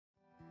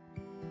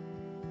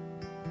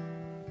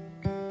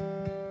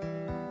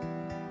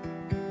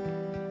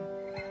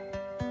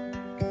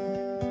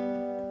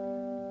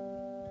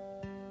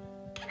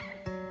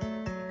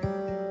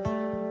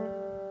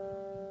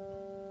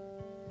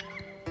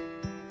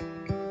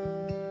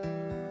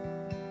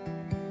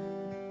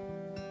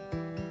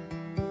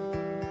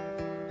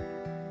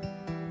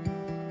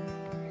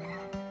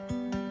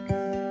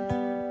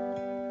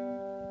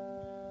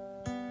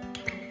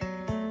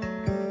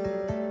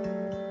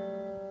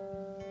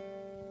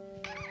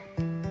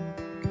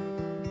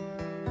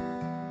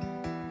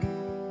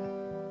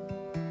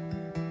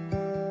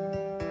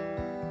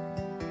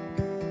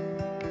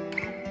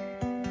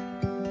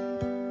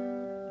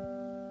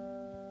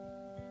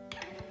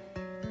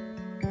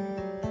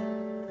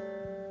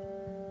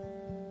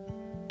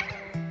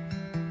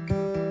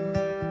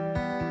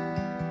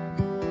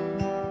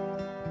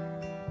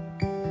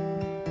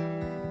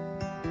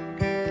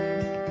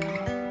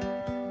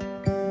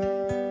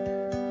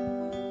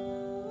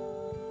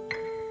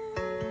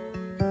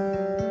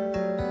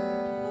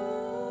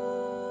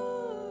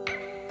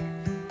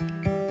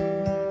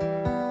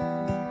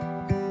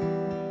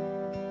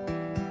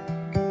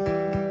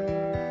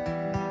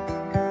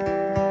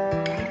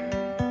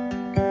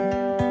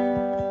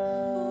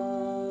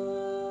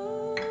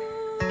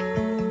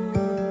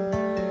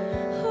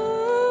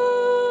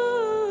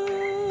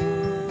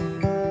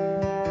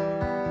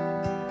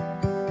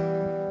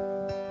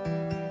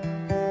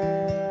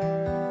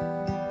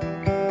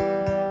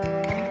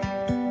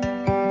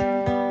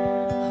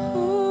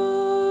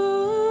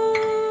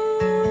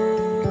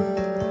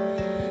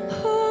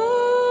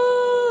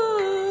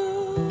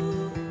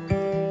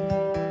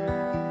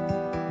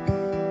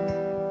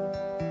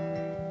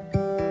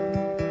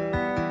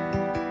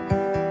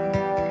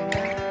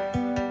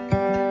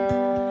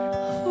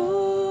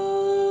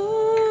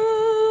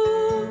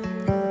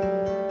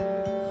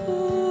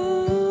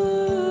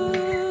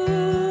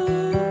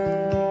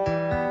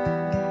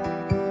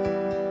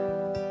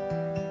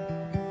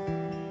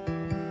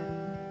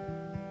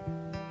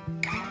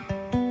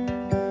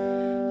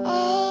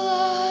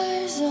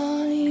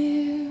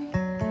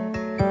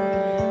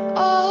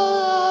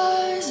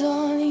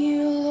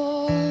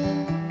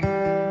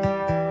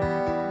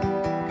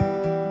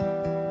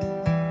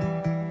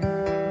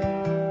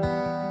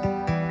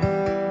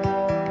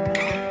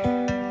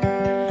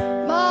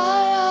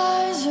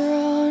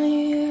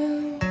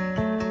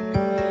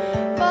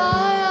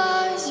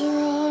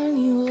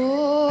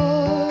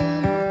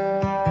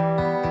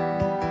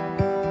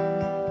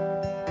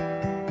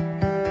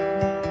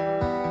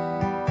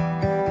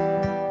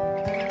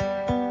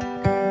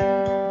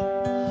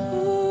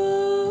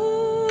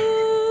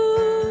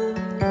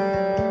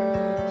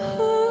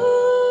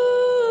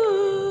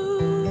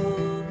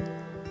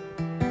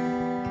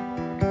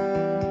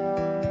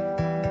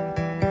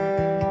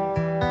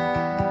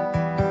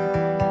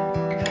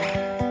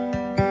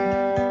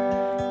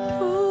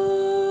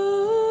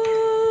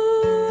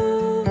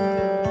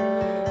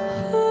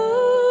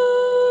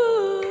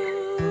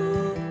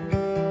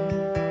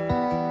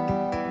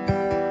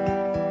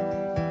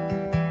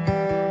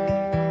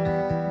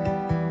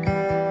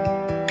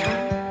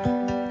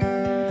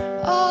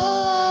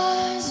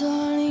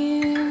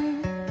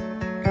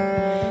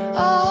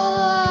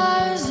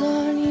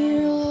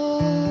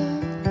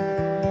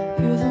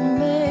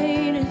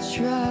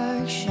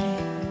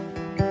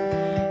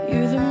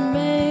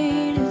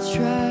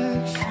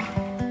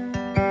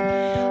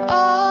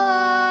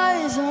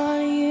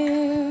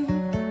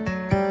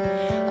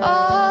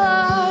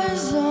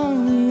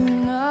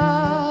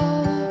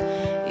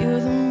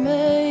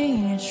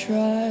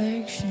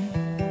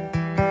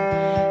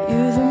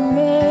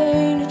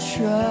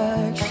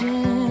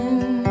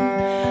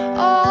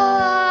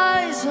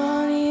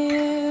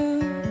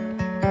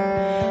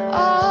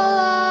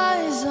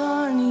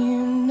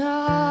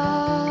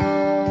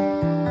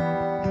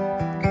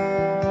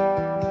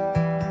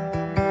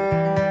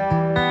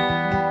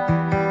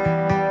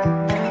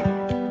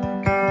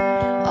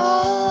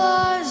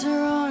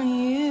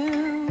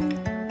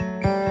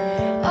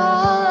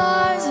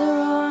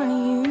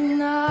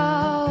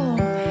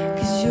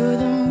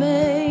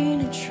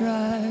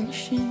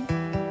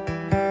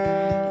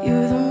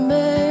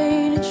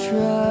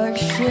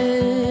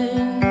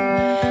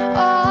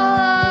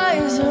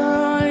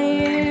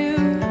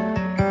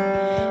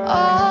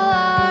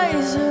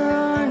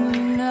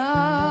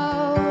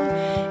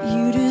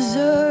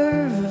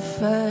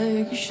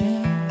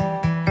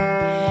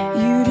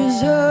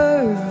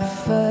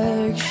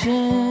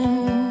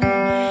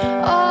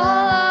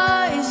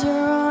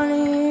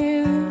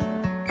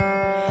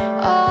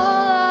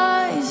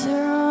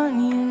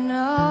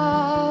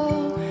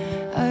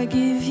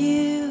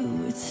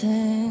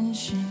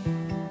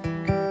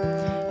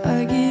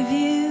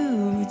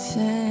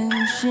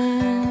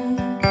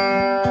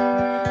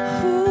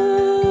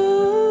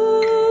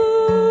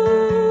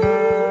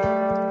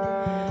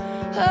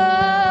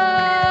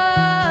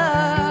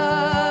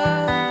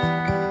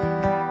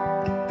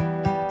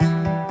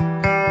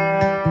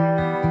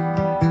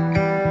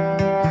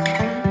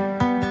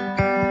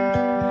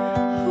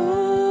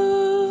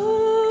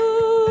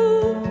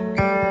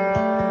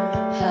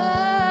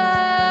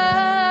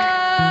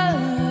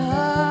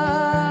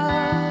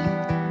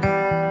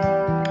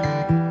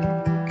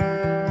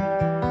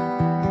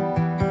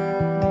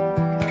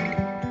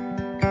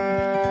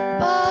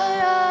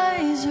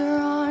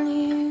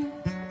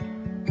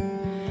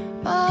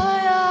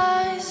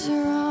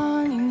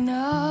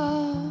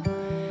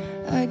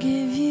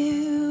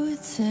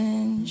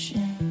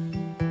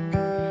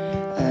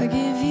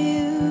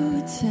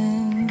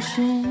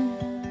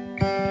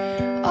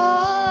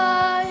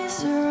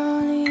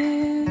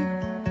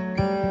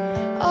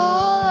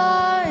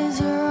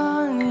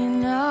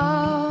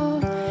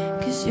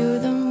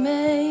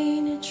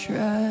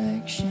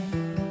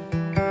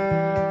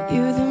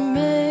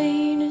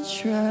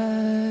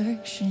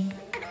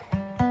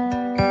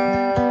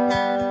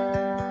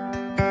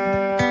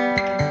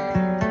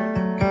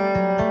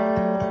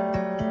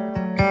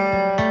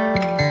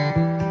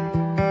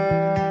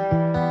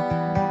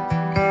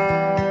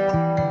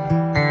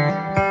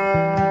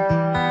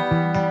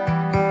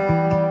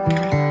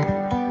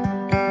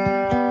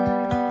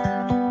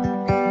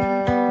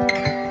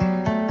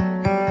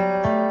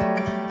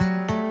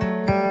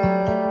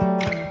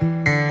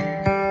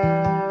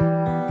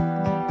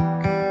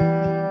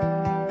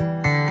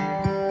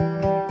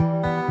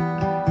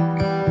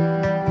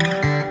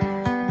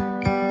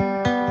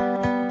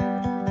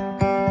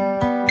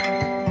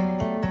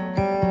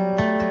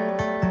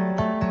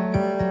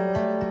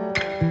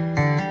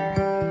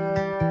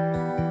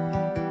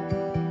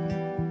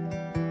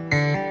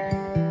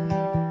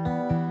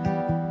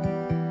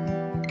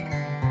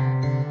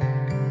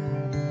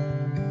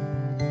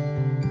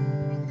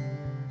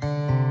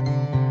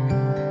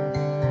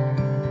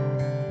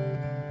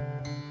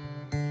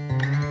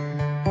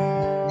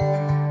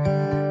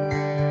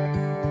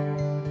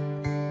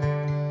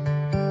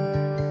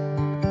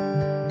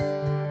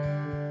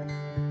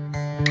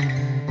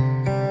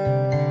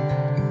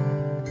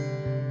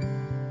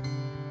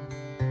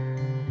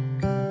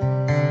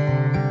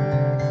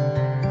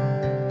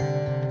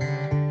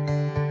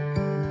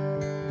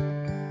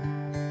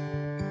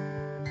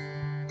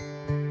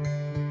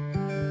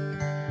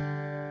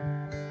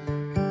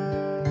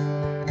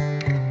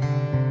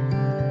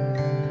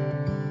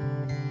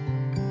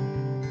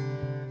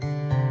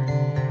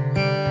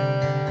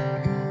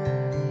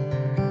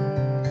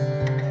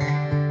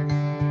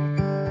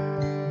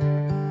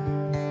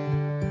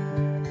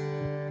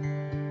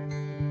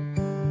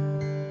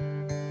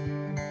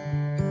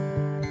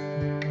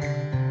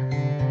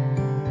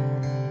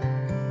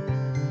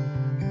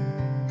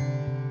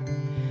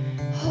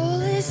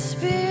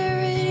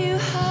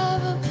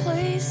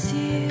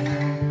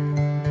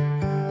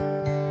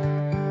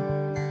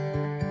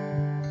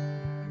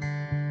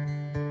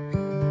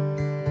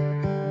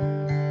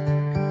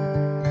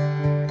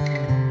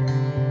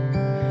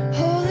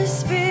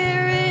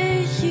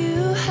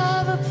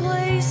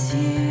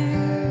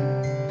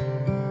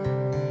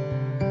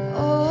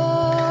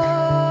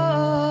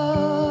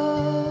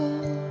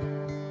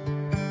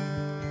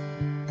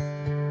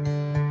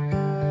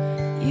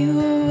You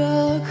are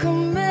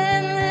welcome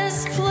in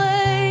this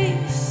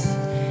place.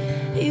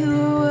 You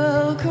are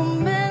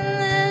welcome in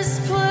this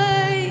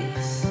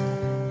place.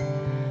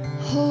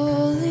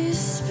 Holy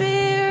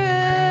Spirit,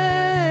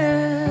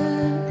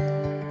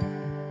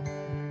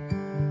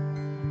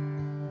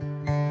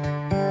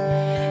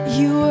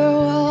 you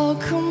are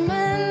welcome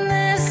in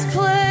this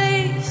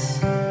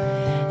place.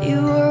 You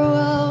are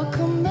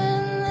welcome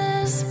in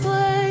this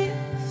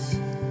place.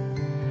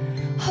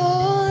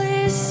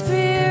 Holy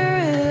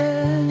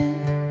Spirit,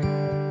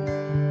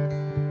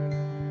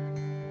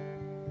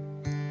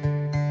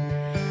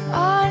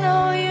 I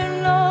know you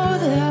know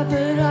that,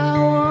 but I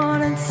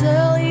want to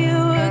tell you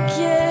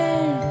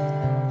again.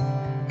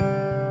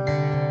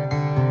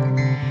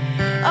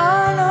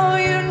 I know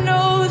you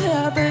know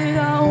that, but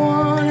I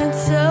want to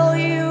tell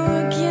you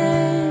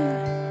again.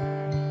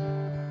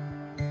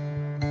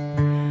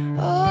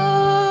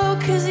 Oh,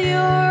 'cause you're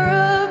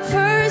a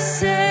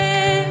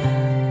person.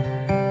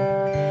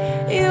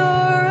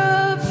 You're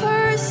a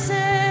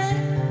person.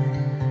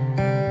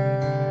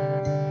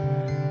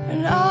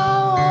 And I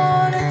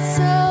want to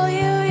tell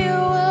you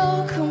you're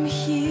welcome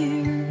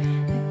here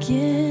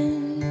again.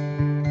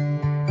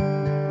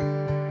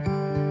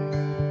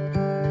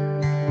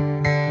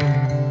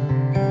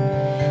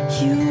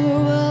 You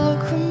are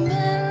welcome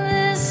in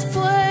this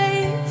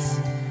place.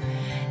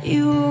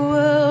 You are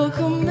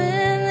welcome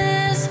in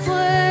this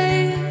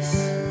place.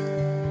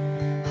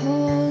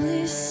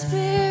 Holy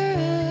Spirit,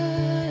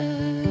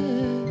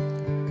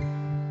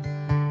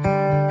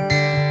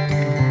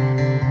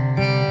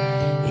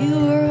 you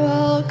are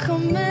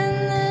welcome in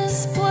this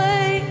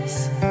place.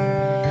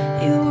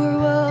 You are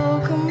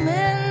welcome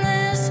in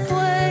this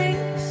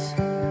place.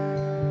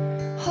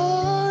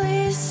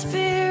 Holy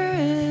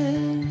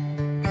Spirit,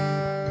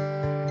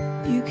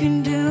 you can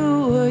do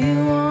what you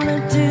want to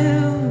do.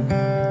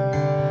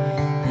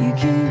 You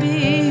can be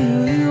who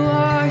you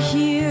are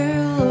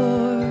here,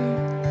 Lord.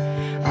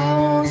 I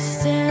won't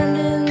stand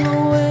in the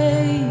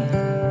way.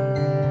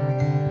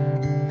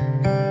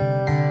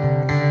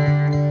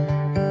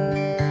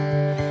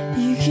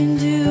 You can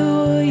do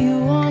what you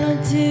want to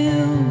do.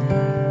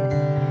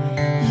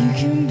 You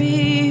can be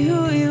who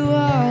you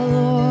are,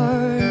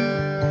 Lord.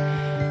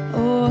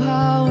 Oh,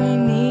 how we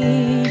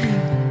need you.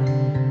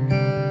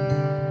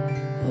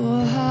 Oh,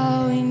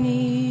 how we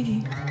need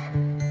you.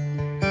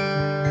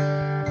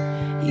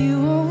 You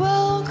are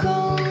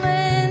welcome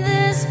in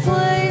this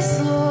place,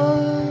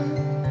 Lord.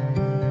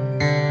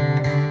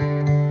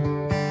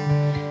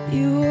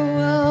 You are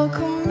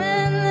welcome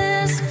in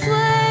this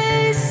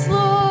place,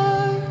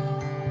 Lord.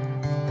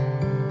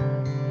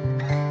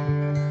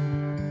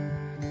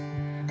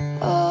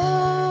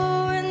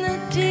 Oh, in the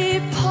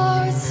deep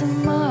parts of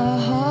my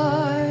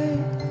heart,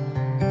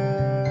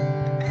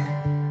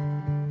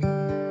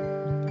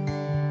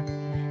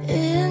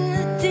 in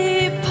the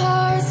deep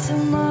parts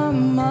of my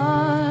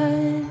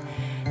mind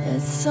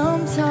that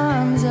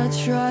sometimes I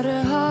try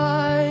to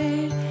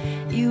hide,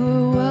 you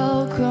are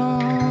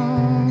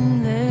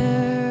welcome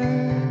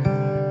there.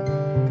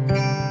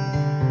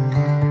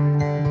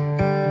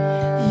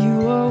 You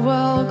are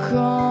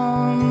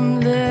welcome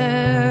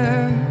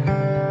there.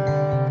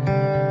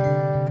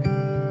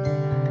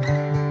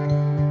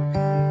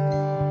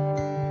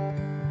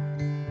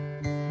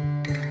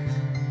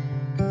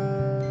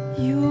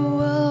 You are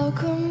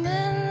welcome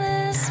in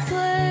this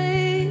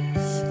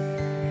place.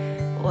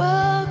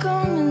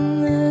 Welcome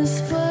in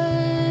this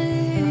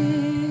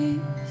place.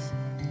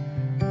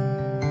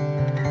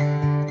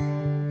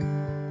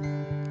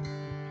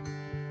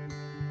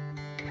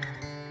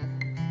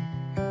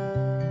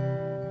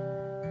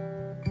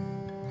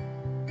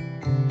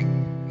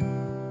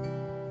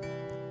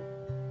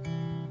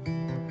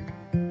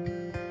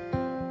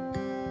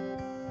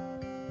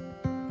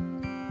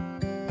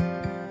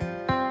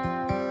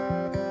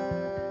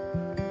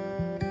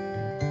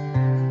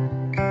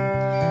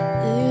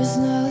 There's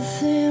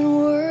nothing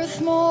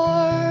worth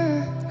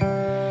more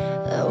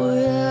that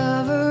would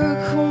ever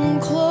come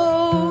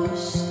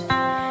close.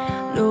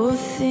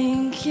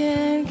 Nothing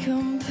can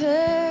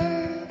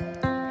compare.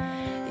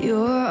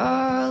 You're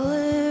our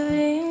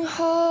living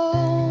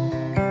hope.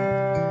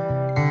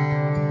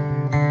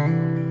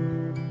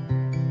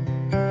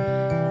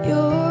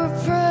 Your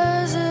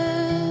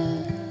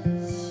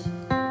presence,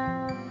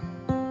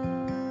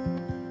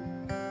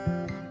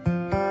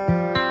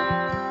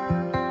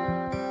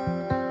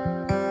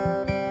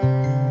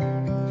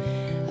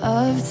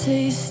 I've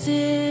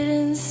tasted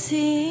and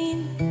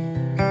seen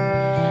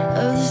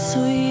of the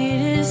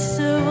sweetest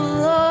of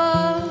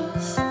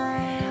loves,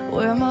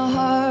 where my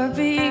heart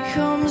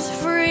becomes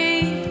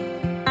free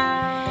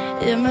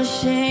and my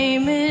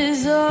shame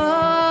is undone.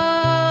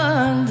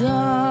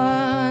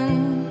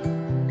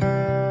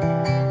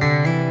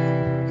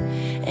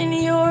 In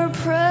your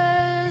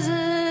presence,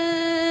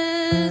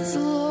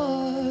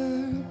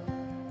 Lord,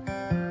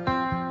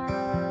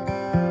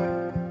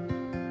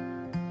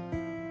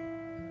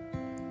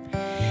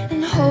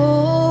 and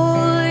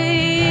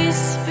Holy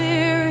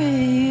Spirit,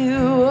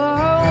 you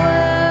are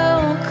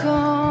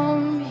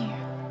welcome here.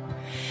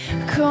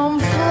 Come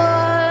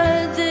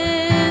flood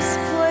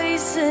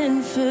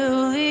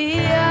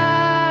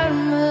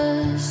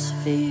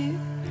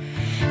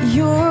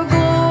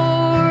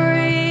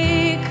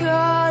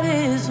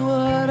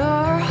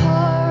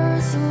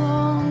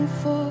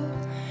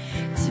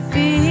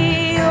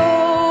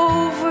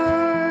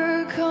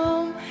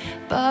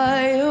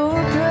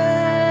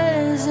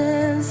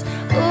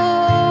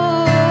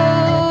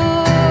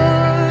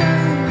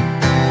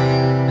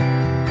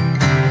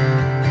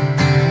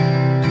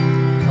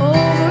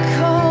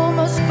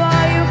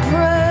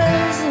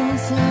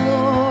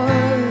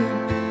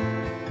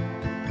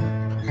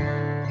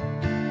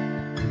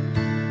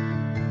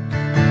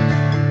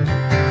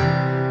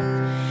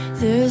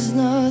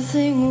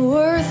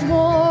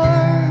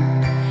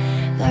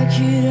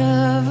could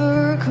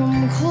ever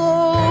come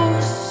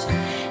close,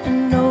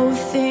 and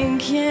nothing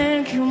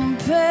can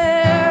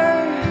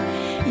compare.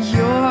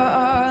 You're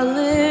our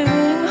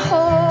living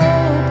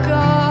hope,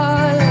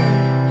 God.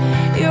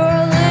 You're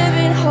our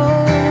living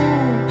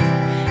hope.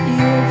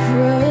 Your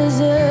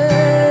presence.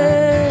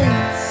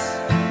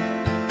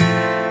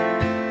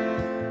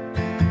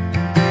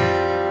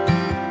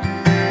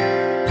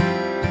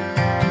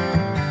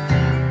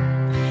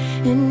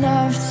 And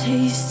I've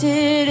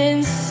tasted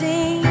and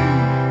seen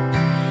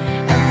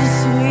of the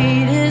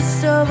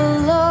sweetest of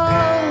love.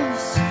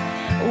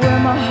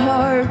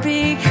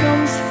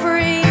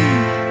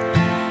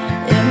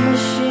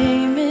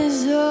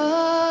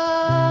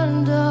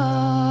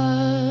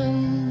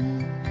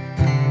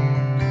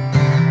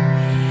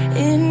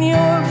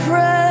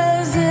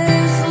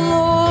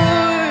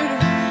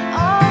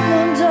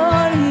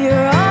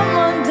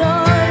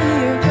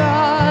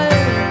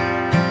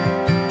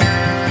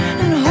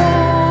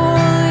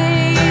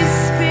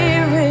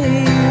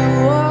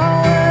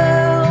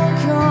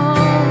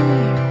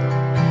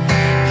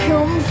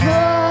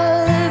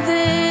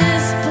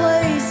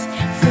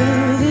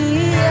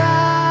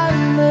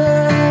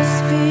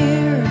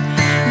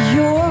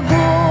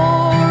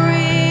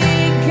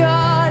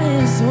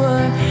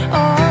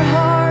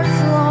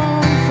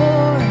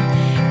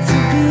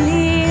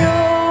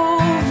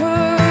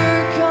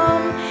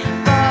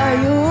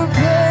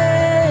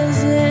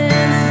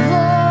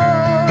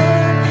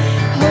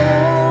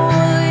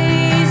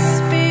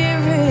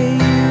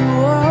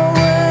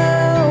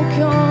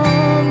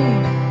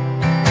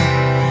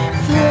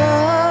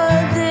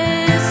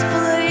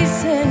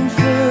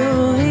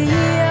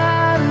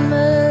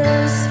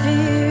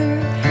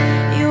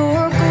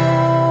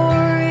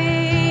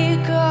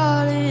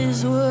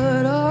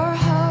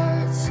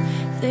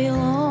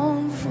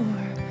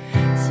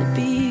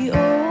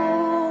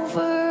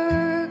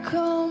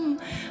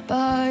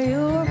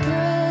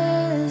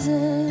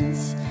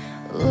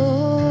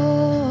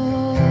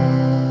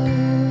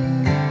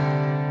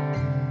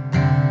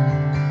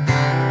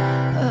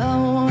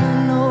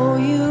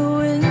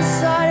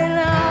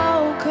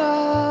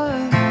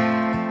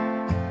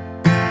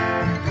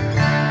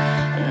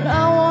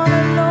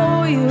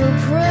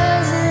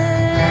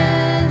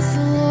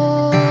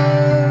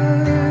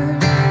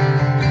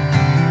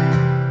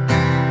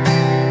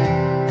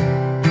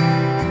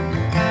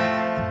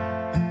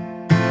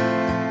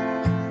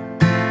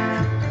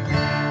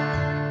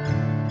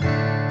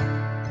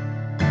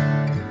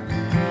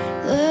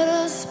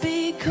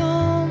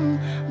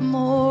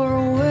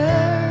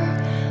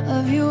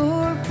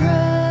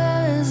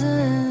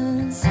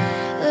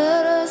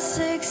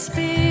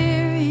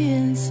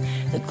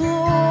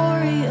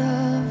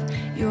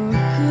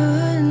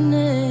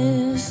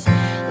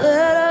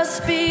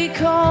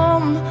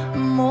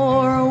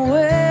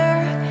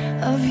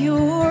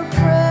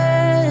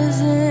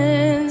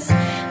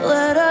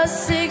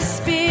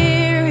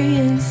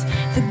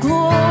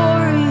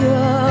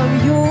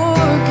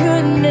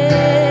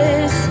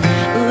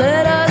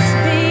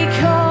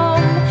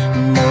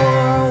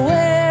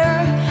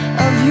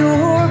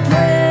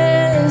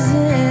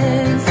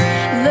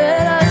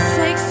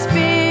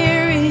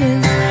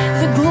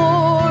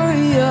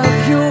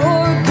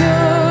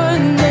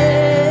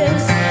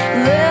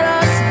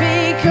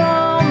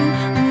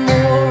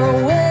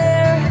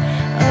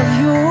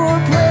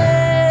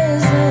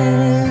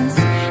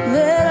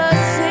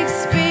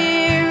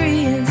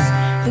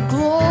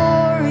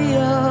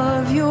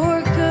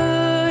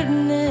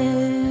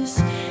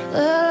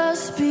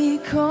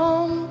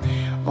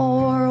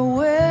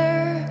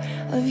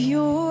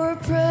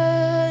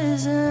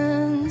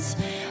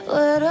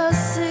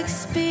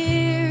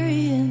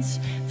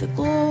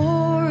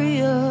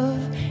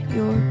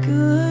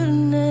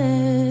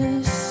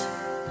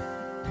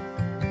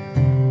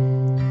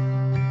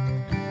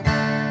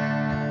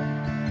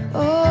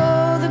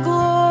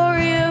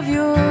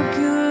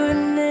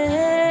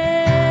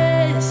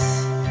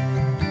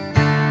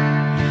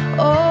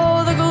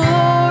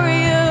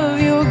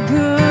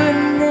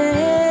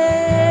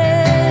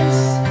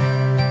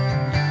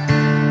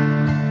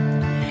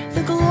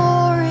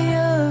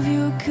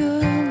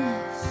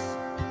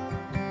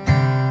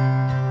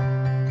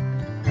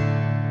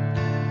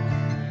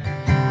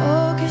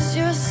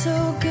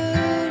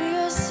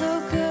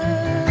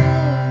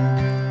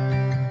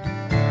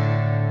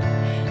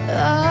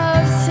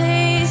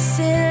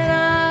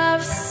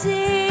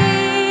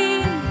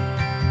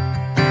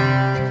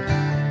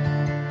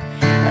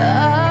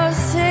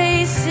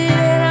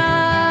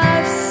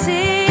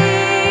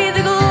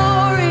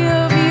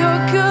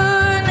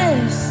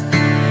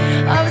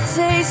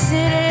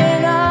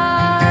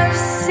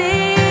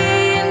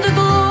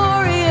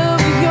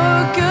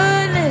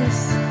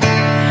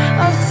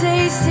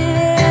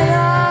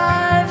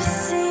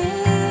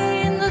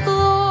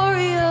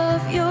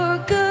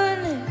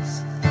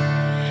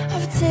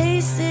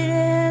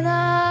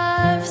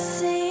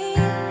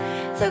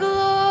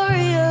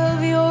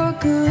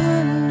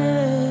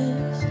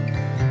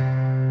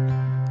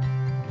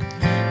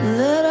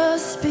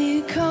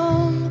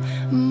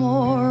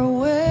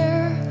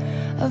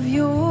 of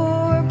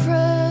your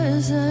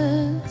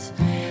presence.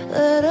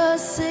 Let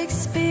us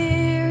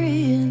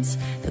experience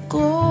the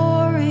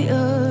glory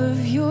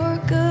of your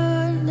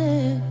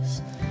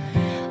goodness.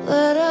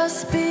 Let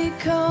us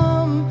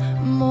become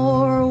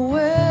more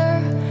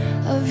aware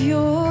of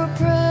your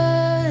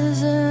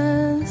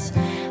presence.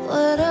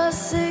 Let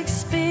us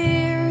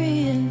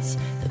experience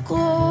the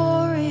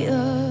glory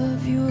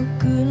of your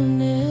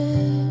goodness.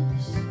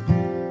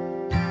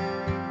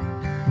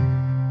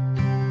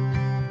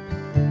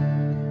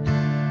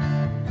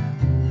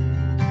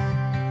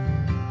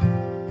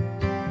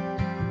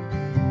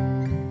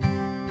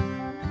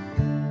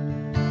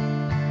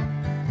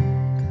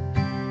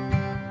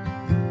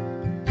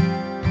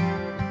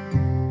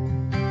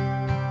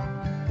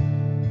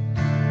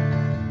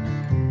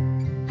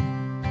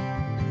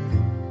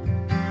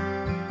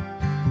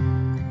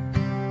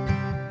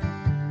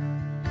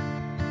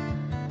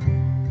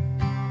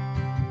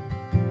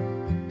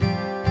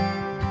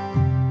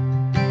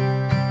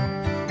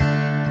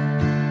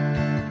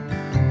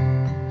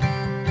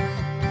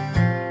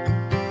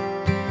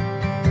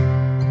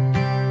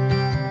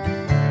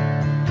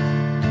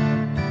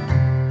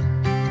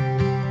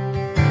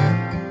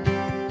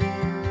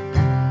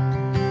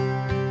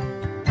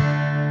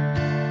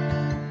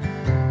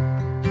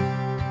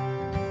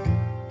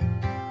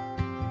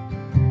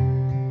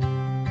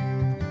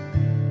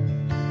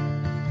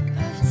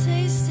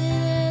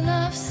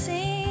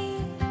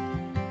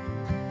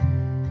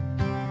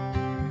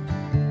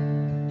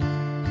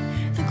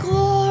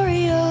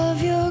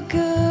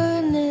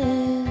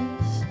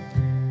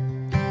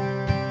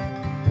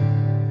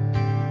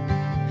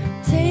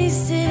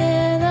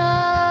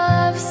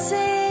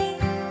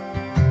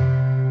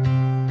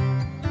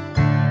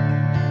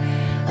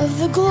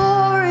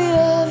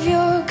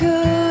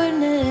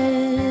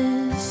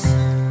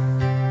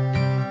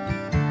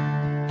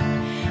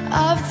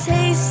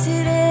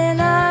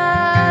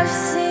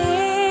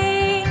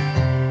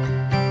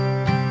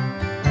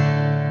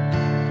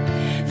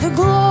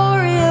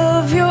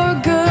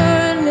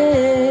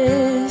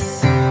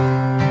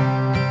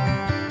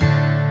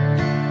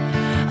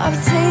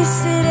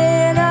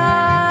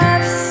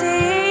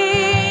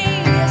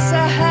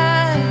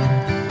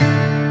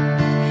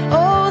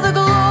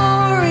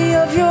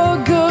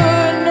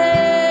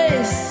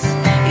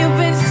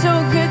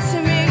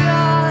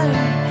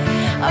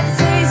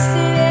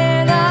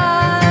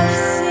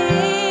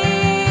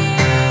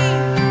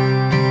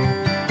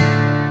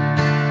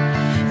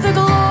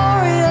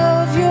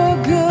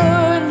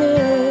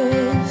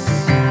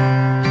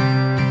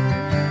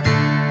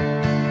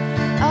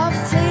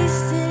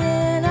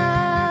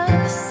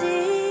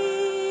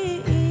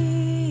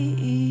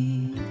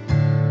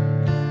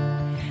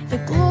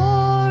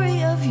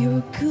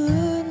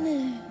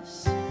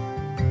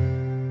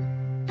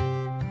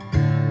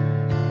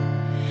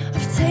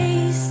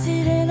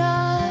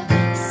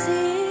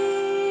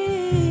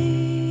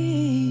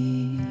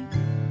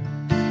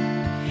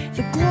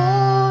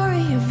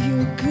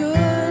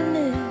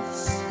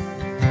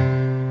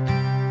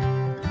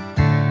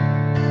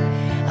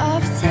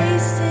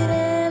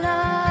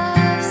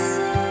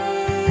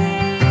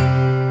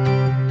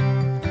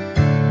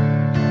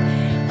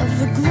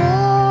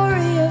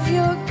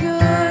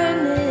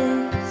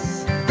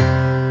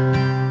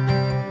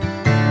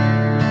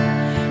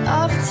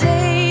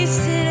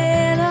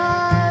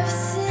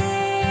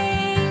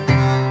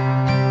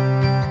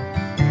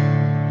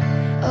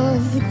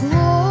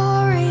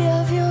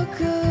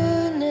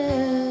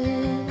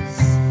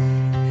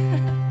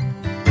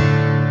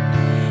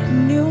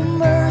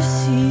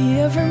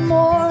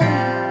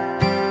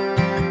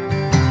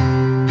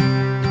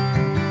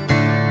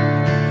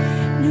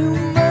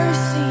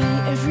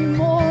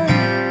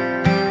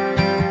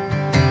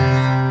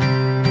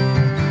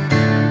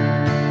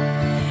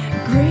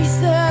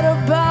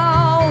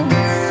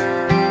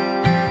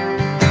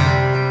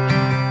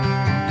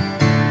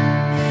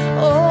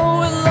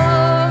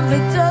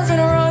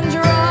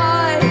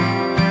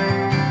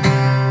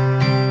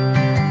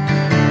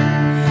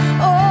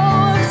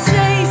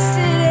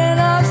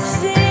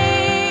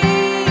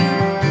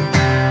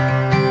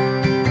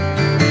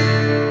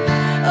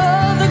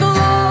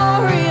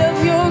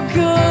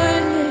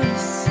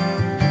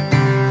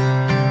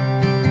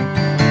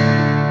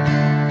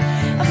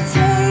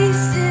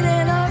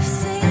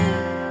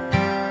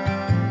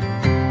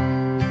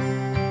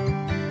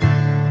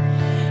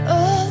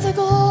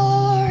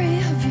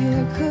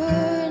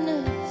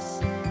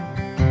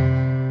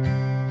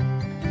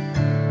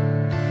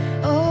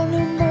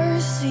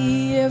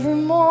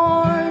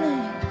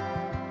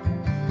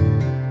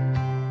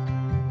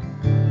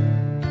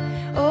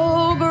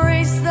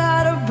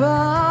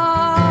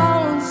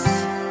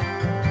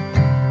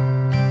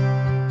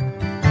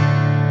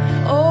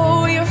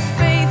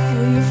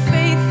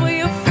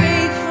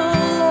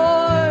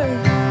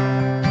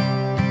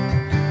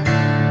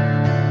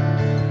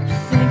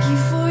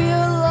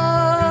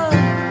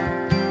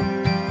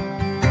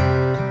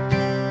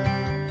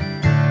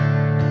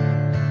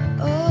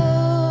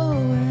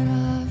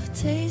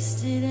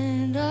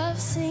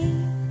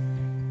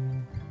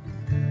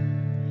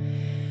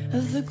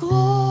 of the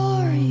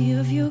glory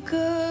of your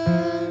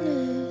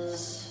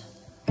goodness.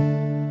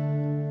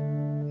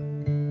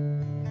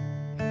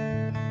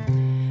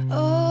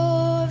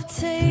 Oh, I've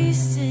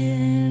tasted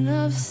and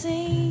I've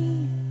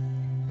seen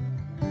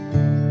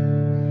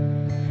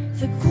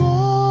the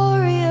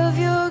glory of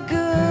your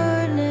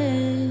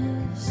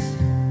goodness.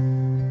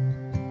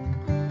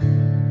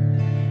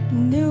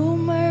 New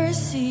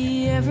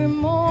mercy every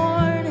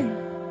morning,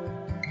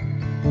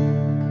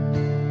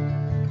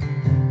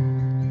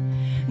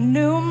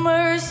 new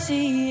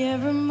mercy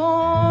every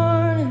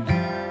morning.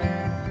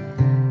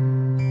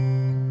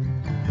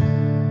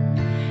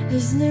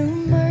 There's new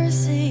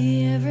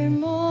mercy every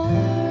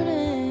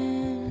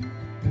morning.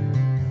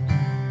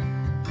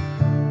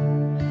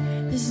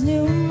 There's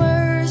new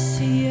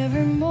mercy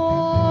every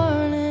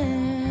morning.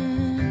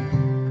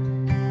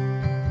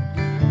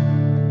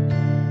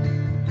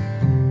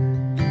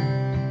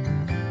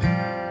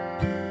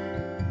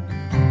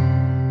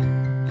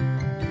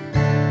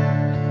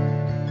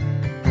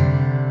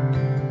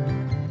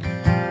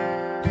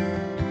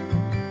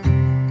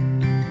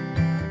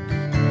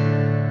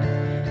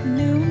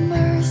 New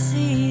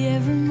mercy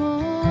every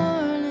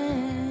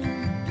morning.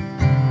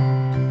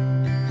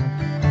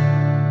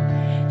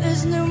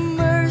 There's new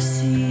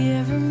mercy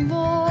every morning.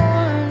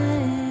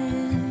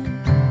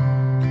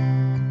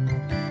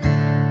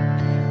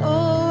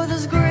 Oh,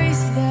 there's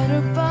grace that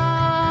abounds.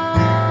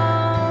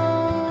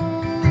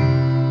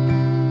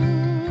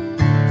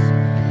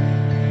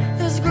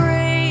 There's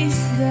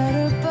grace that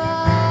abounds.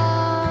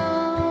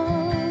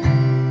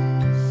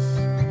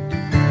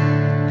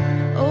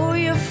 Oh,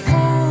 you're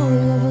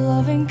full of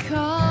loving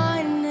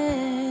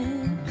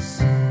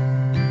kindness.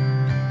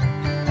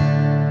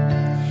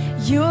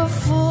 You're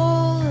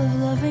full of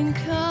loving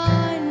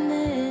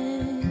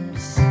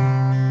kindness.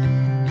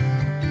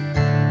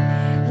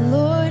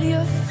 Lord,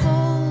 you're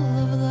full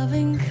of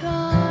loving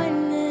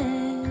kindness.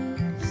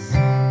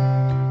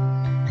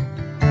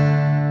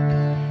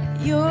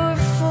 You're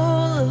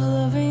full of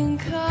loving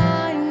kindness.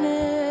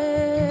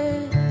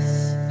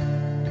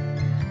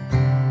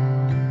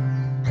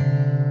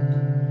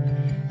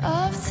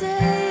 I've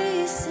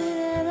tasted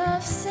and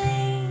I've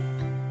seen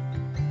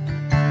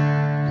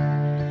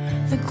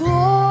the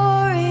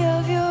glory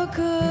of your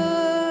goodness.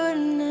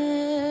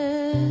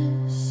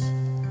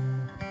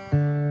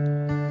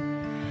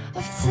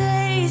 I've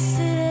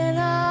tasted and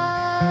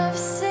I've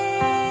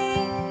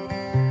seen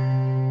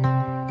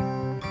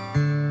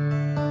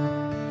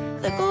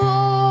the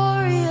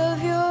glory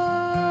of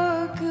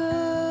your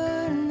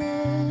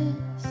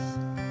goodness.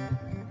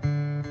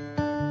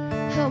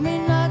 Help me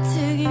not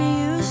to get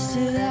used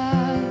to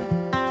that.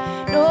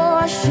 No,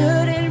 I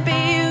shouldn't be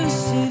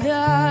used to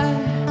that.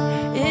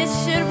 It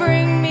should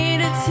bring me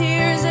to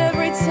tears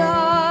every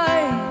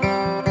time.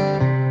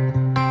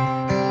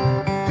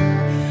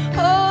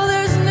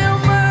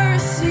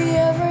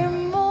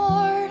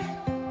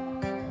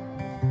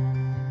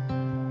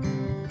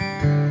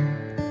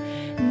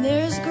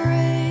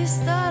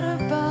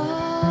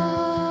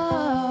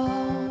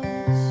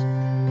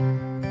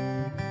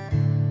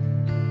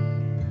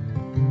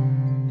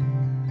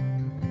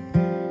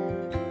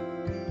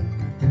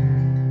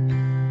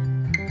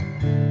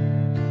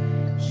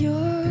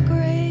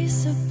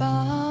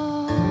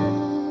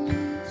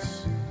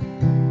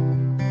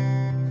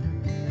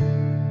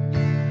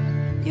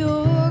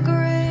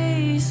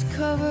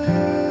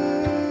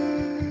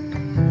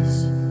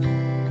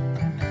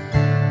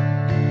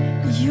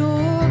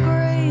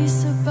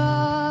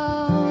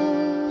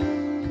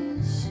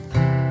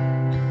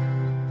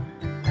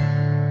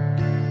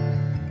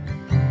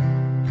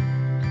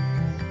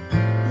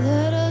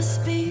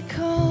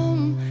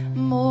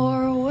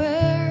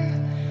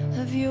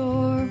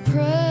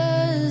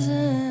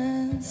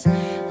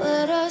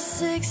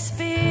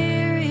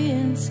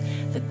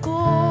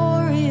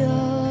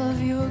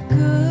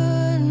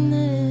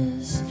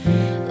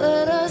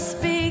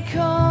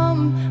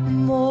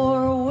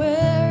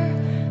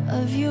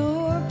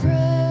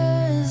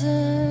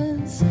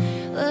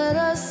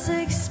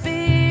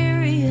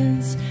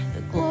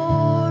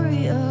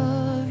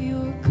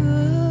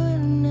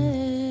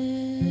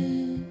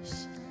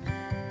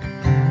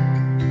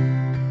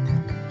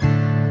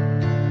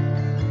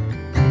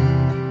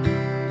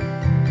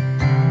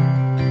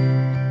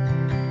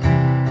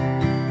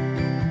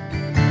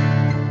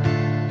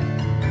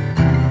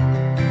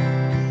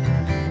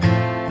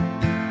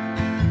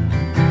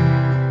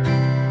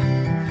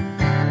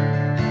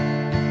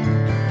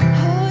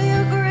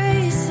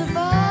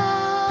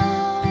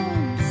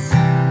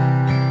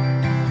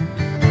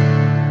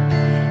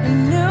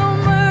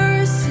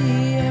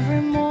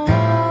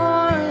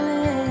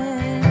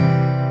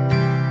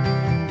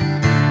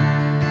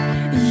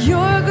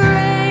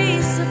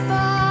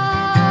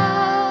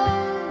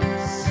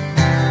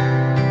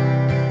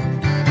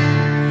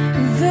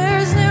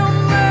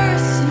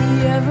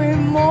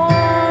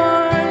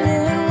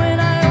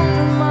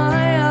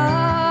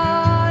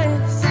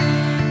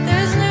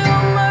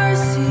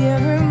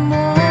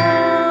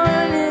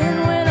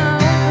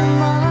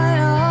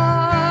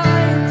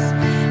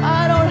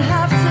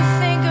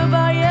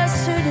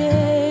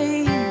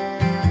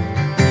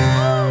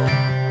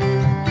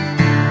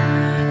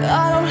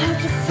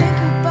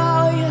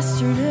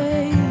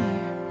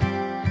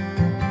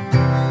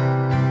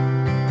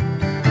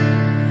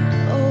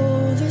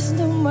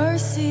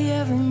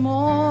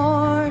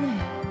 morning,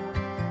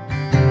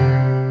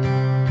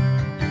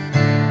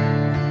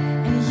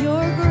 and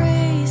your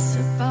grace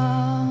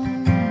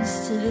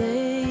abounds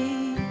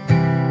today.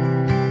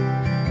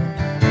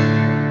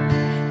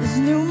 There's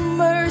new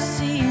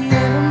mercy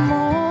every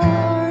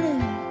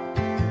morning,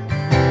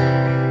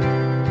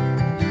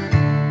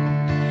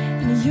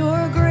 and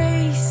your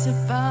grace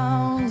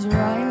abounds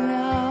right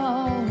now.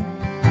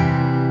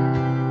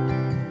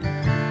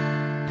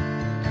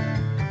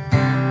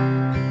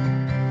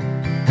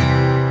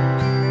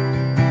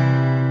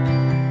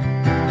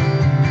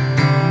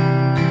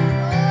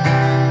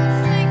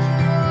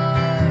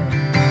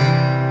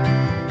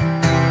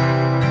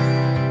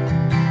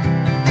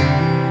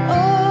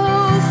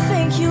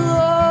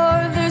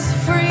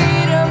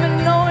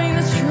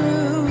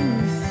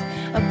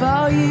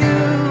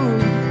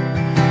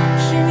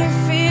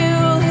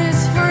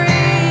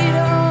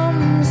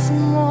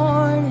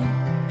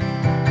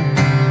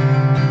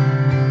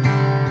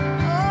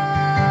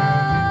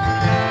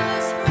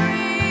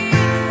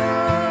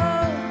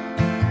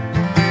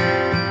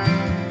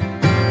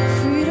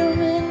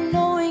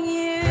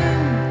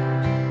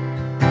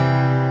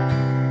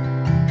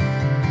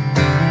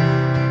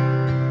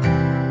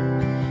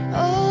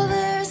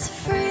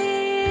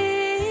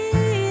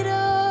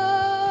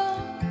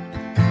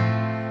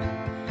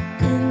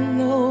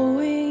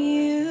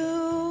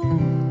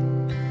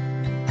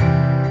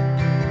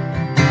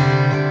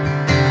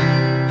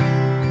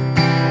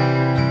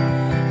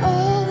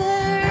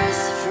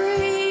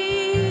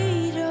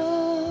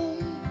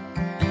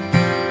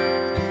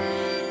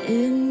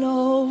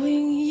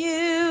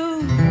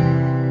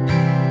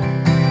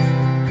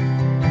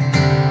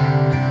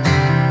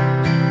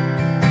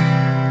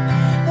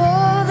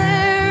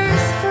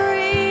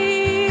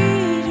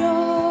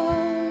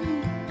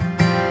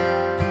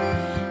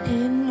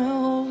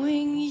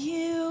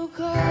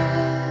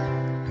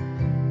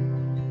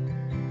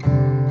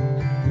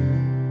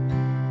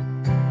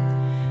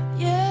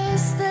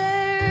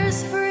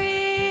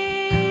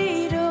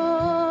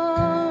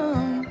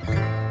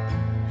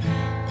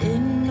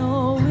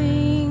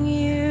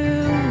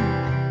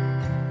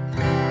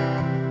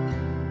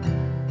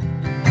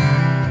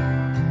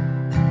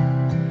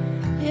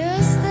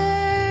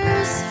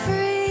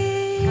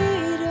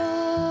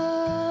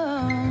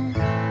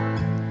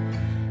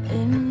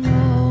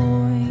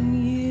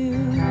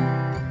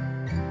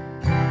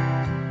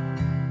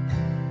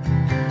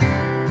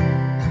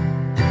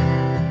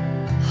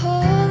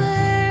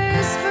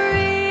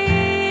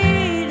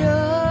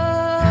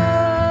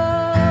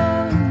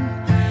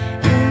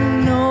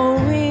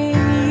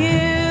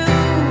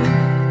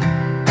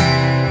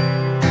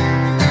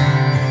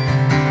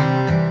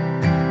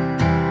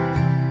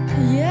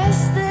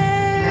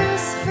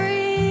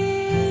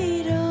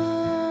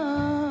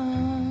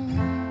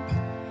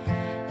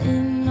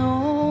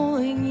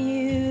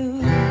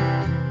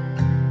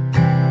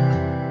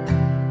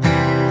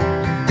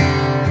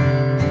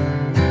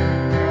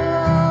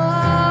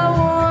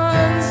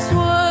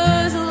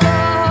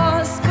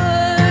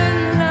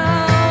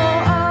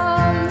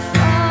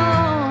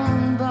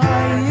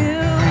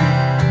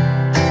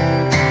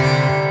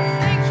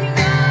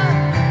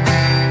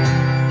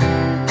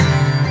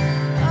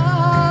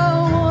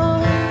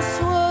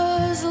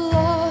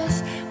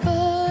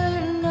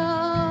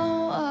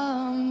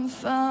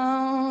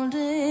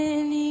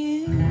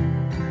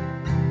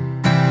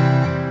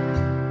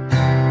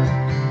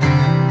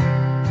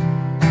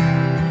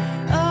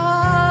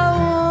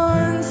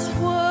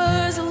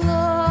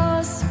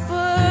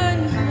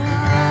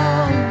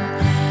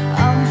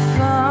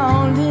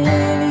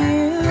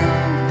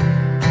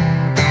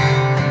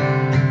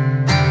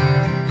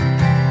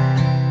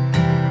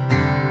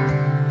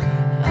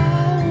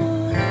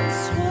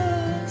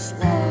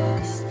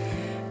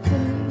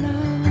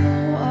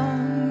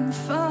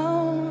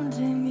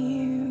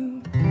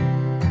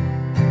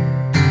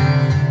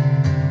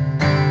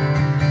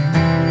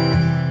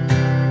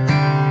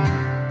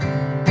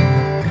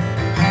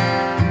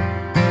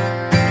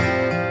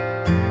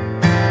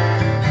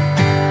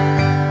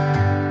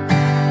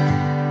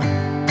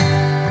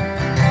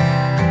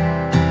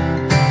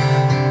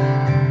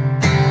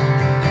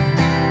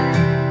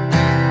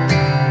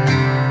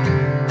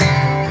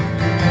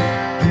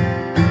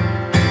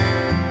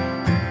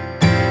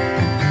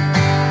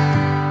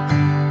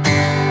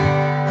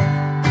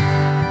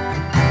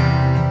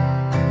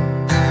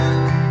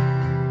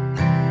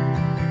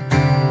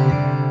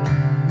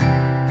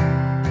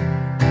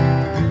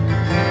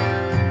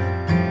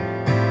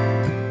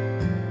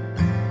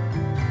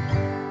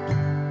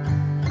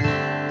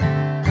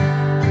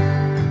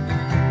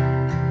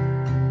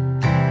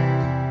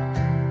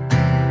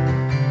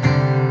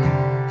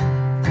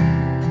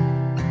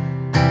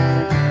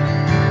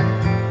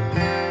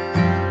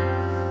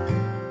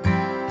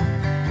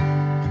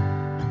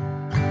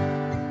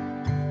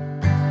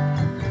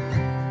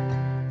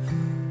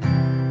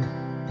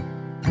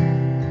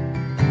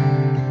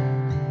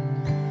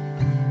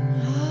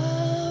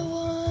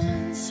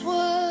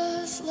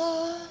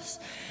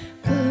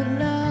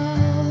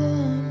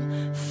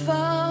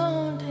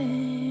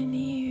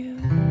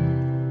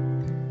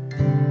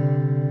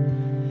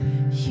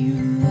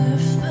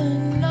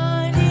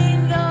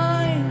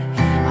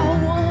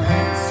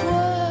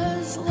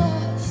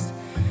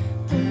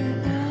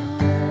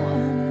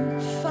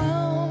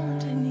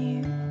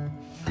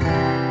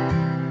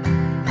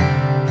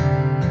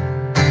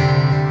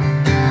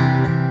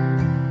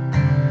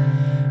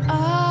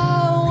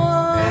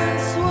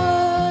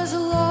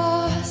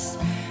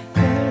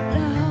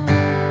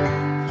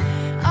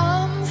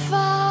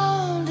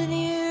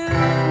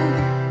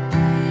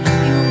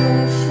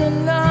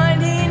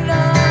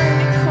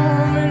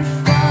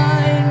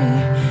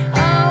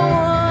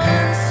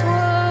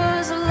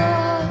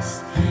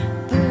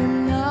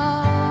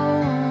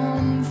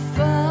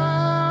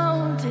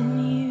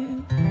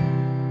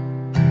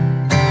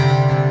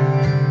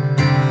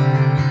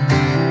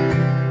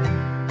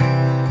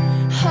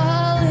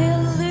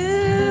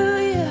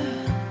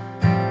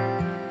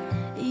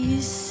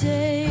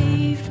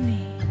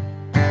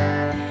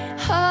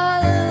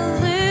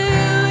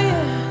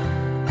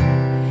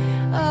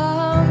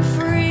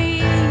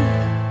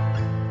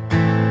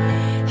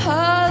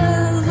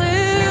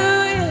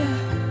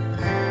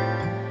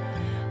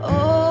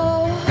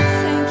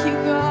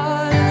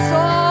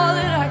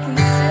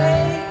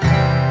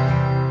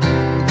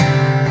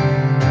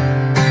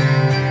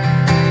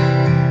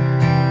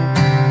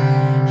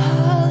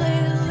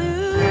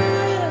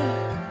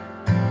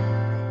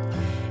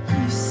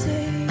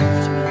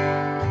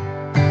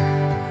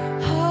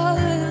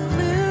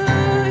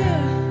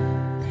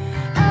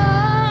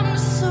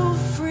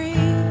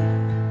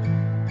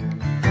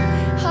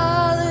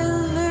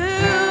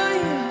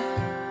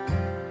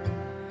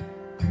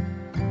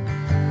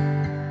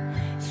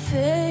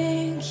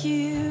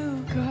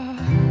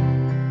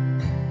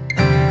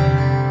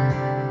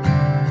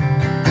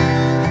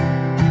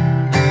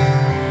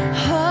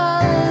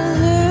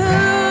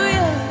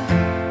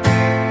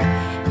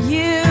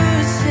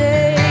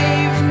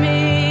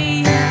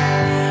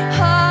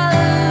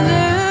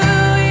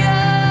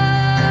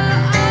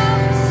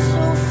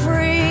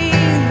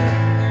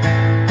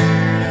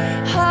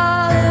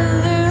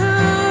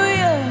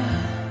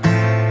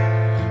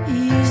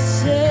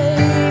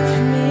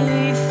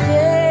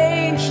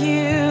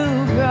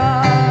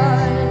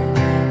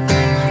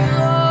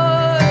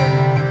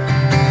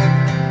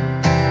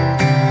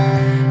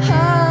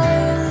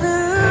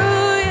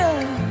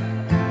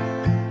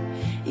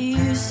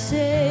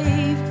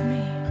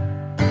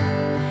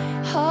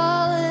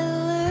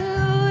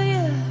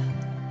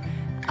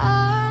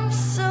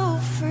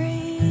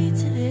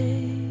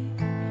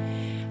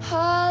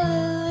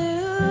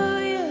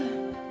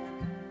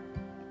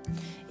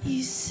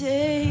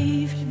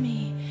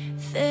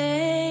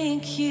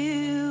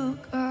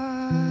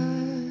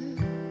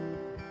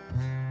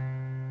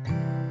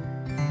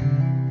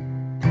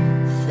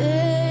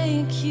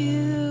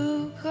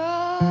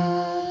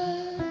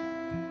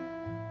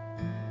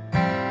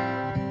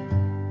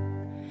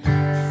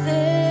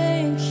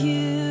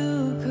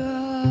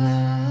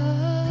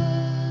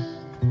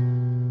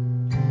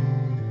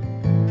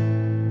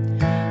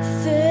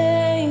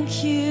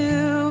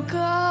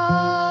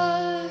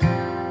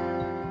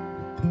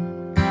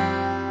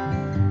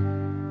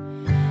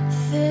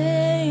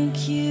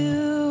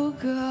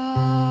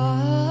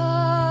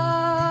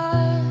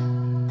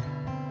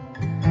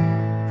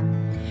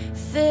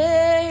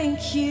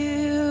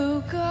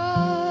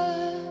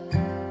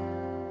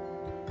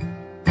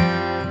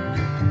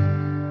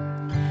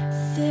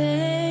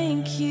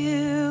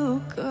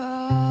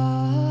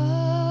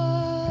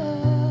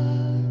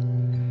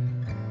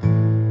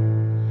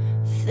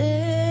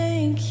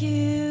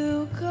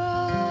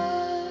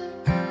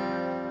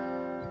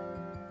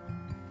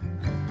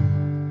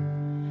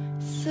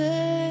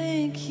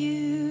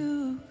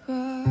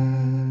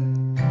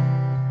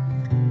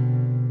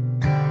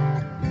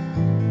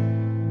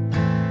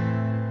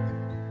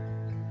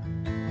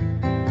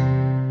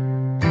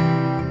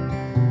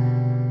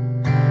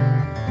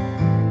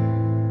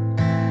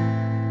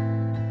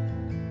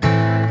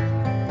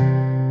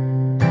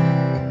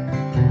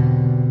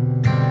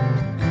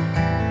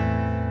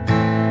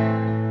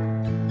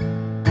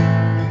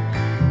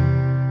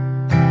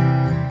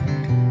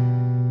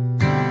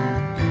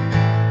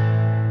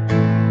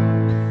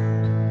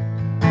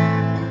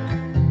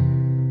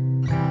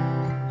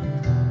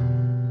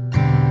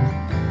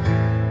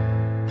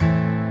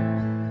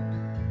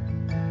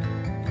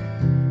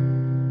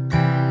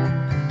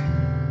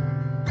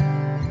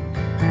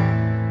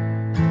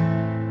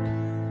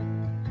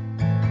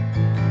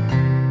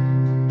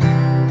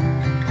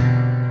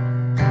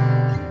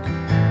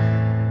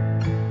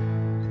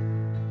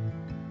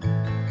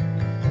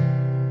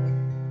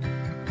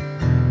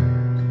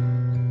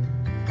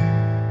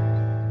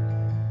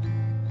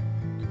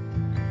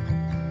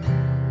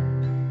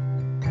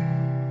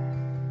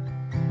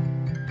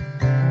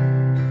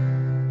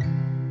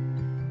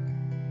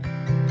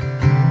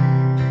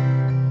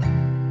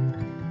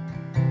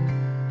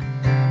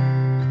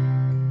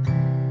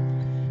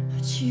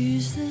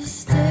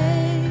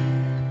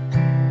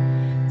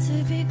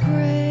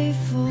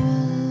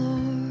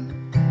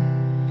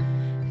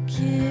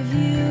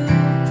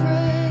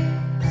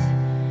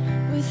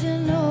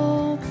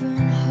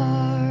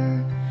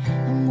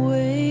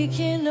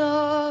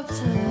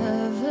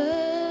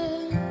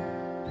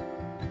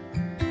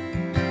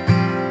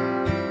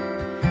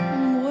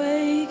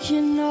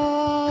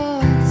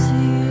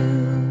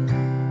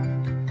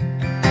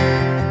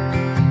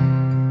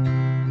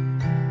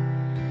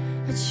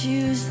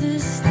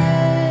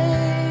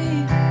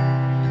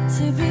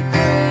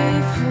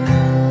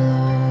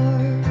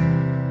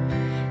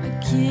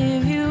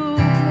 give you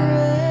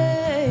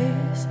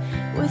praise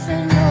with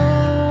an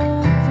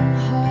open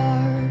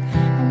heart.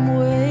 I'm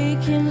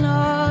waking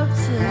up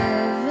to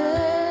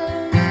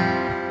heaven.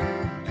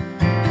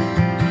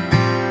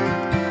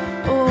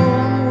 Oh,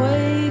 I'm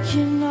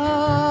waking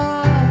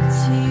up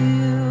to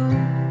you.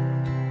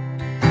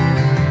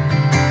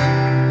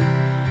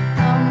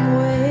 I'm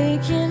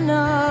waking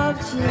up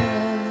to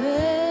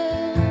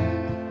heaven.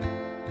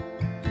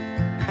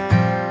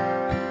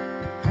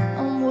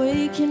 I'm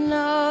waking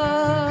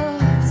up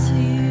to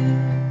you.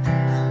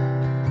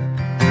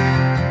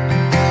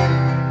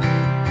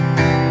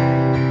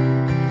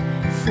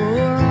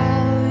 For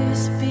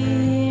always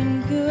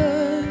being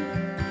good,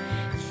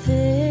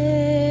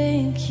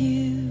 thank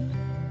you.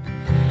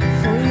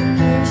 For your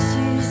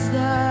mercies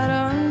that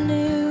are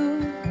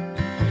new,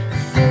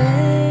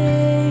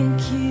 thank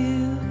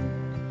you.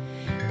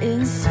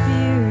 In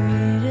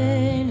spirit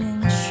and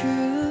in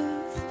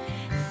truth,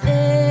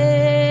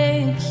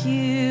 thank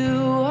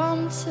you.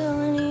 I'm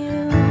telling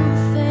you,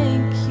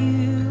 thank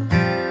you.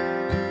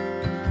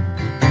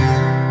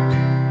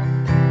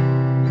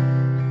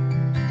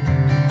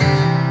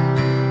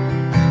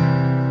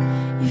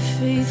 Your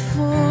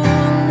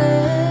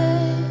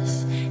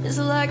faithfulness is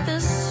like the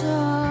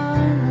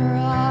sunrise.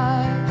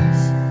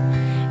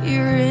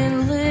 Your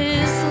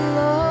endless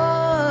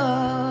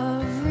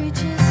love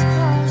reaches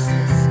past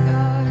the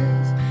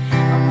skies.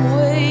 I'm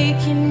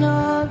waking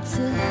up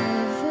to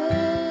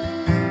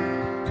heaven.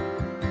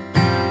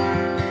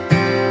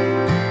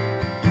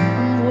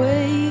 I'm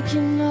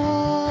waking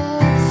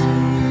up to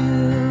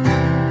you.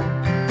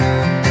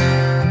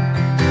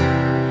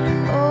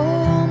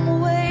 Oh, I'm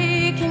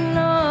waking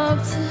up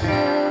to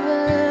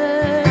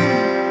heaven.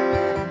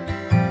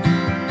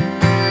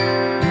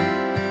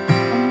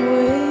 I'm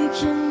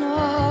waking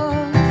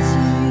up to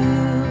you.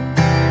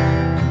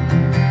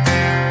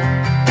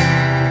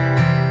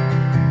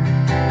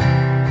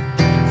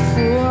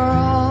 For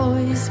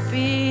always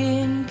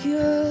being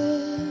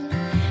good,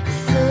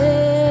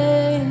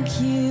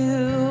 thank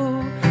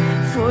you.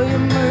 For your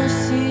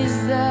mercies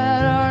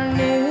that are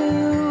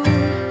new,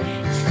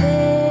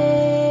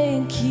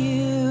 thank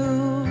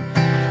you.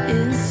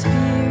 In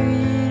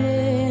spirit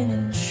and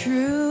in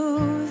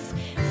truth,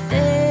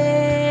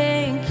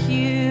 thank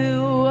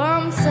you.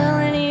 I'm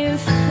telling you,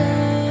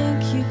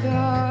 thank you,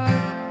 God.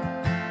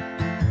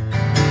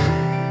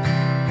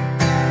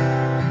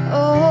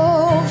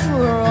 Oh,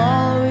 for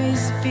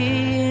always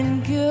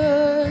being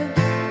good,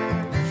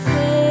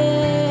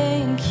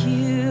 thank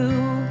you.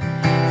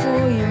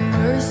 For your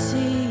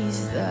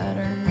mercies that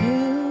are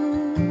new,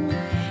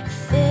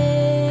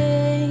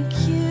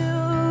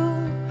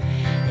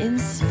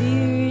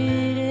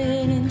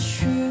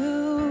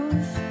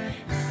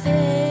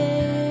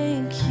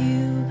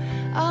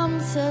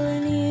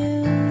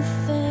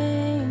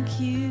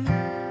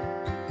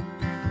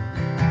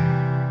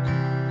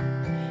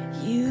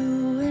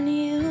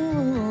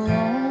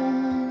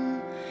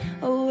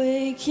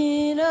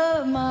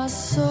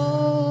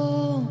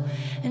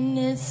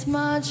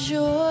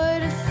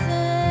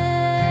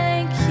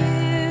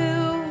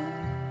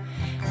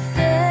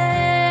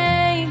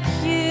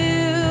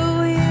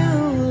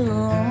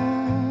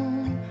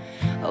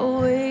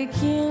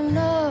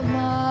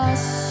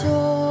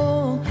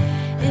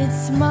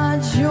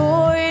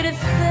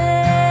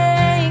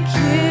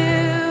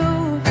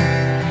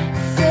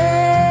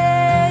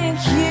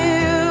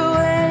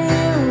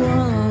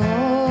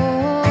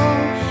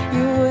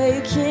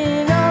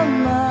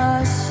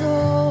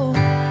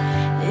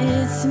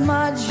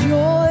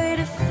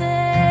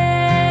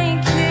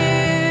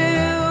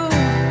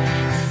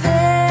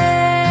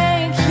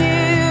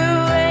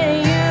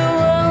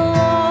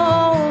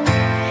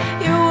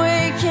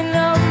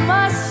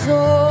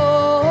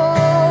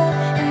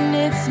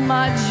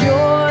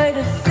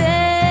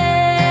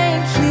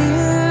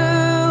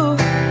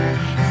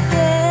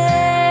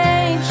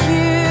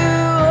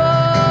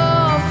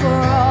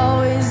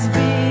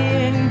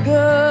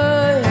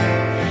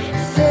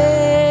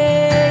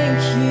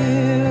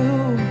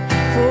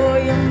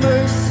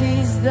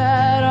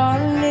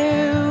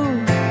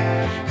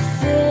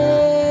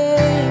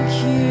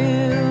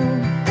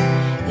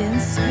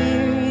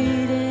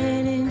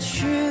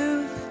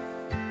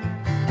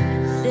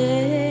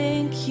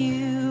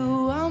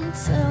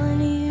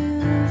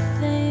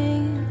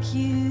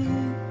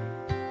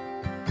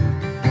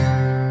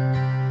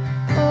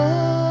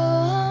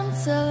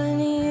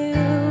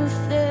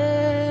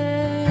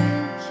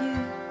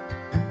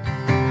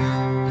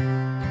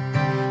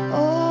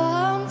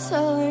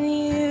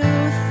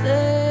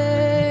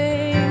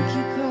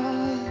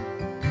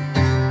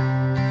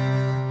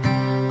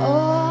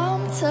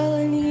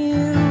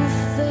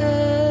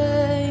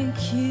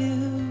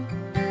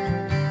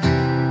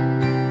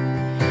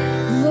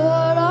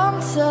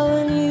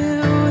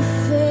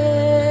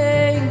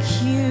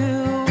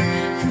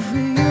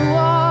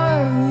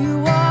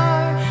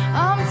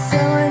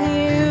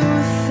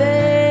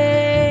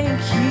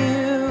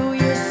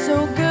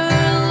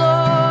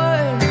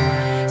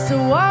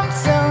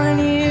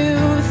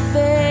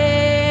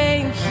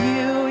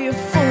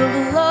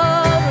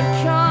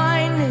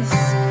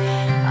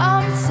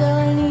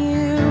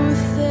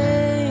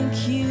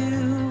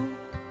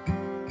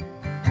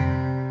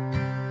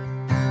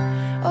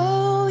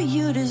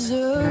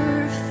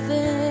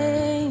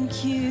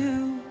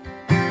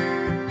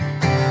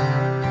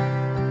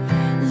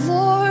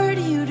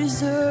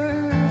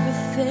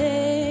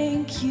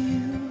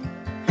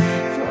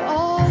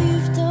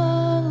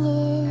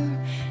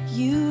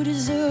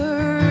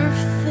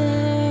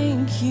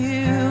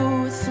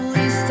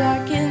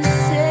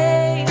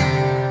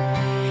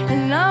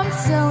 I'm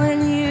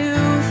telling you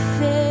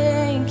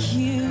thank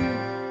you.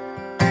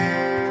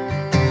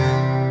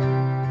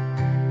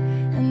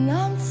 And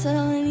I'm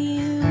telling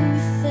you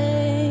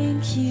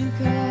thank you,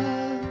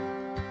 God.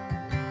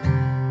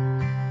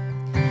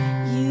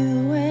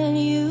 You and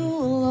you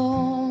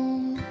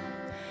alone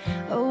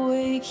are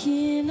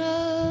waking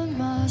up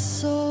my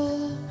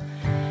soul.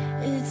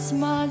 It's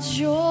my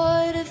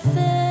joy to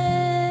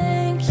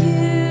thank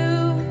you.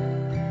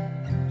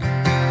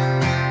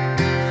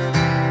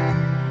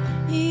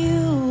 You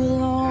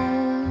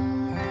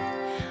alone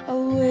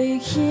are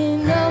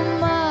waking up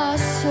my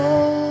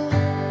soul.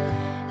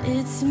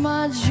 It's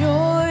my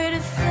joy to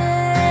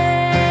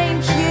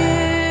thank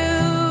you.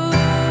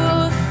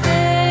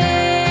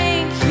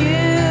 Thank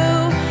you.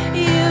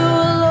 You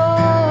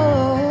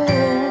alone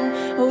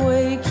are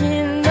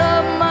waking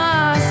up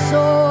my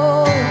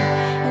soul.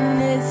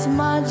 And it's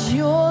my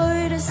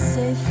joy to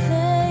say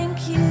thank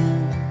you.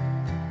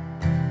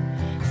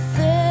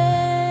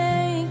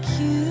 Thank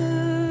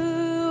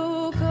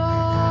you,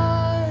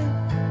 God.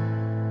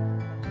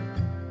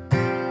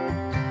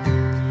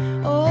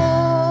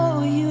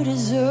 Oh, you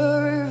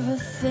deserve a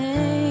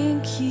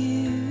thank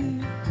you.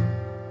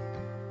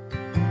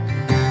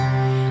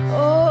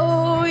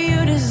 Oh,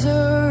 you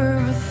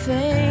deserve a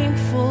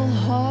thankful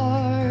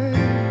heart.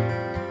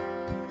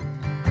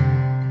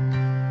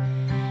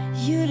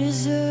 You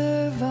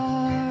deserve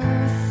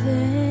our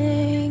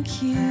thank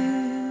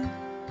you.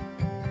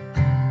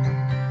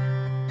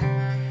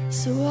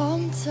 So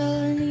I'm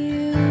telling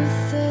you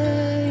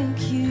thank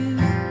you.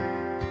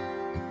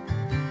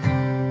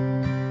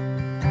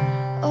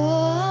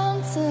 Oh,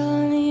 I'm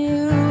telling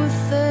you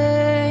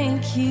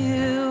thank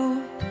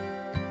you.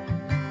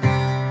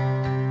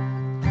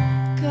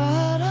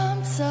 God,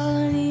 I'm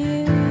telling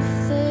you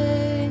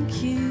thank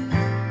you.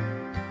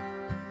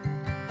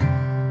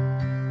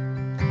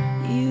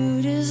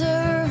 You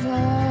deserve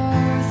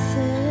our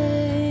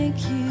thank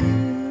you.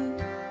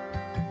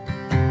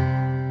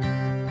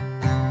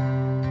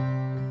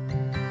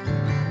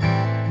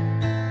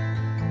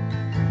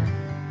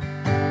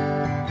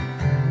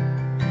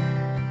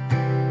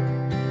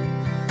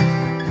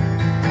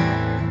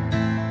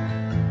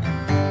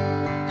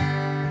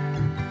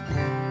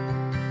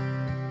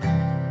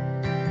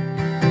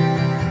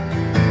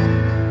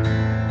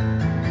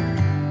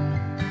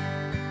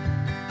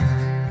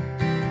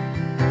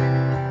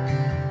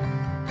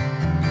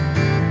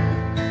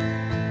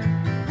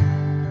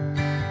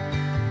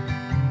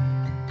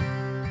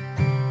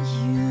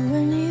 You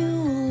and you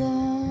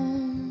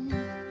alone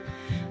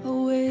are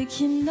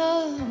waking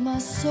up my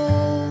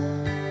soul.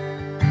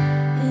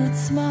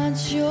 It's my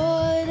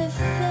joy to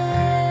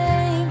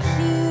thank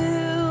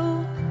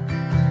you.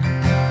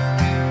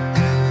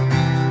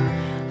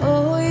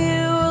 Oh,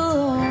 you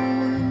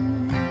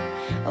alone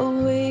are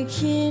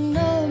waking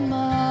up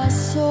my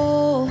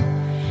soul.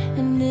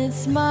 And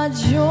it's my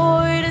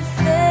joy to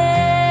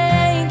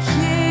thank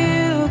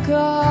you,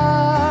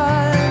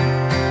 God.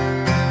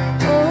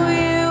 Oh,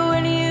 you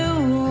and you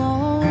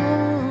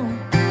alone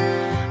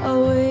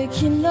are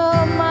waking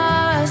up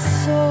my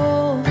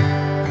soul.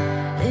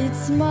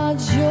 It's my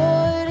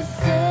joy to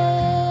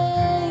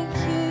thank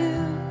you.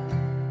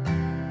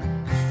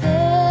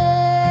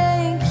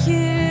 Thank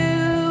you.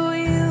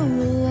 You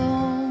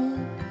alone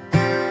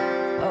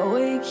are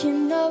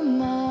waking up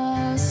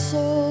my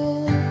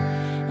soul.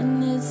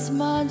 And it's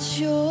my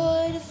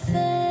joy to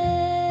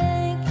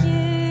thank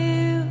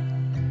you.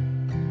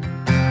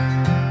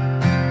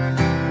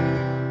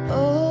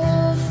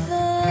 Oh,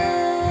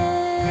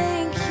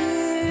 thank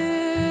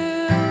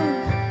you.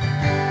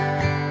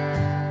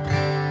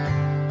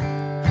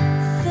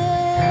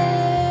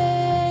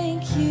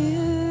 Thank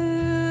you.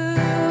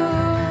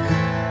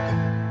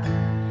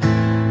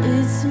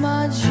 It's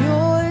my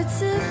joy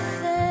to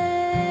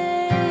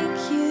thank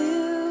you.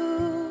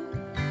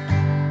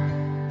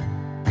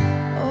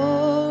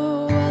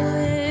 Oh, I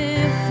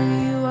live for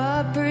you, I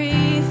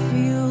breathe for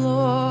you,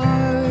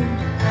 Lord.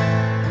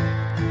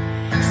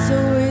 So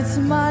it's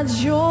my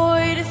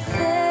joy to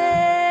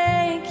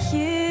thank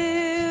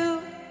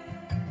you.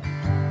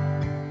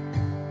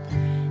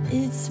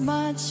 It's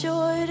my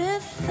joy to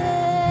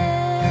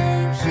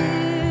thank you.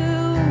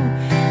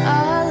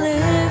 I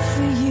live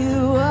for you,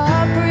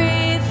 I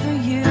breathe for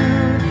you.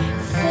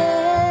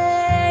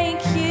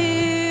 Thank you,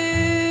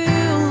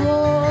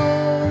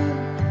 Lord.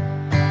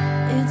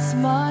 It's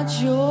my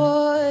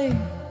joy.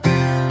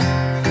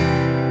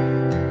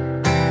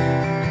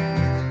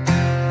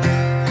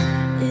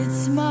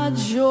 It's my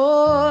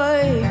joy.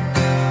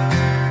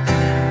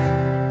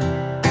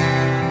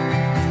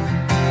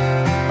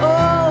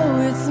 Oh,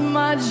 it's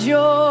my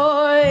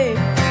joy.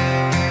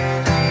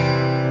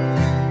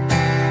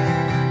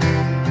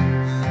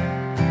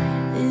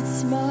 It's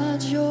my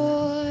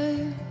joy.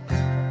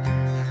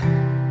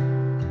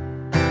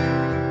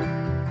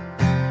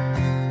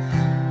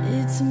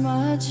 It's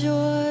my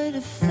joy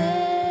to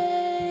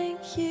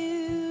thank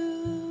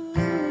you.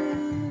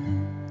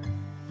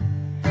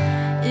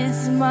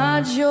 It's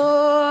my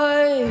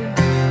joy.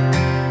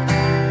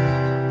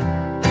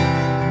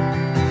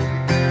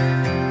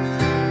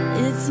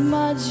 It's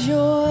my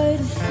joy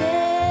to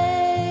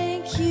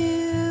thank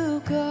you,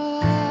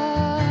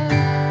 God.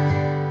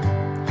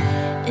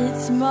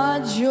 It's my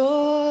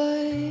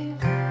joy.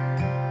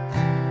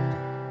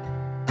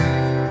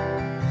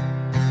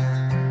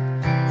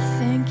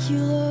 Thank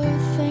you,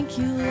 Lord. Thank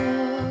you,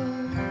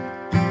 Lord.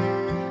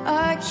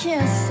 I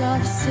can't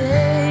stop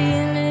saying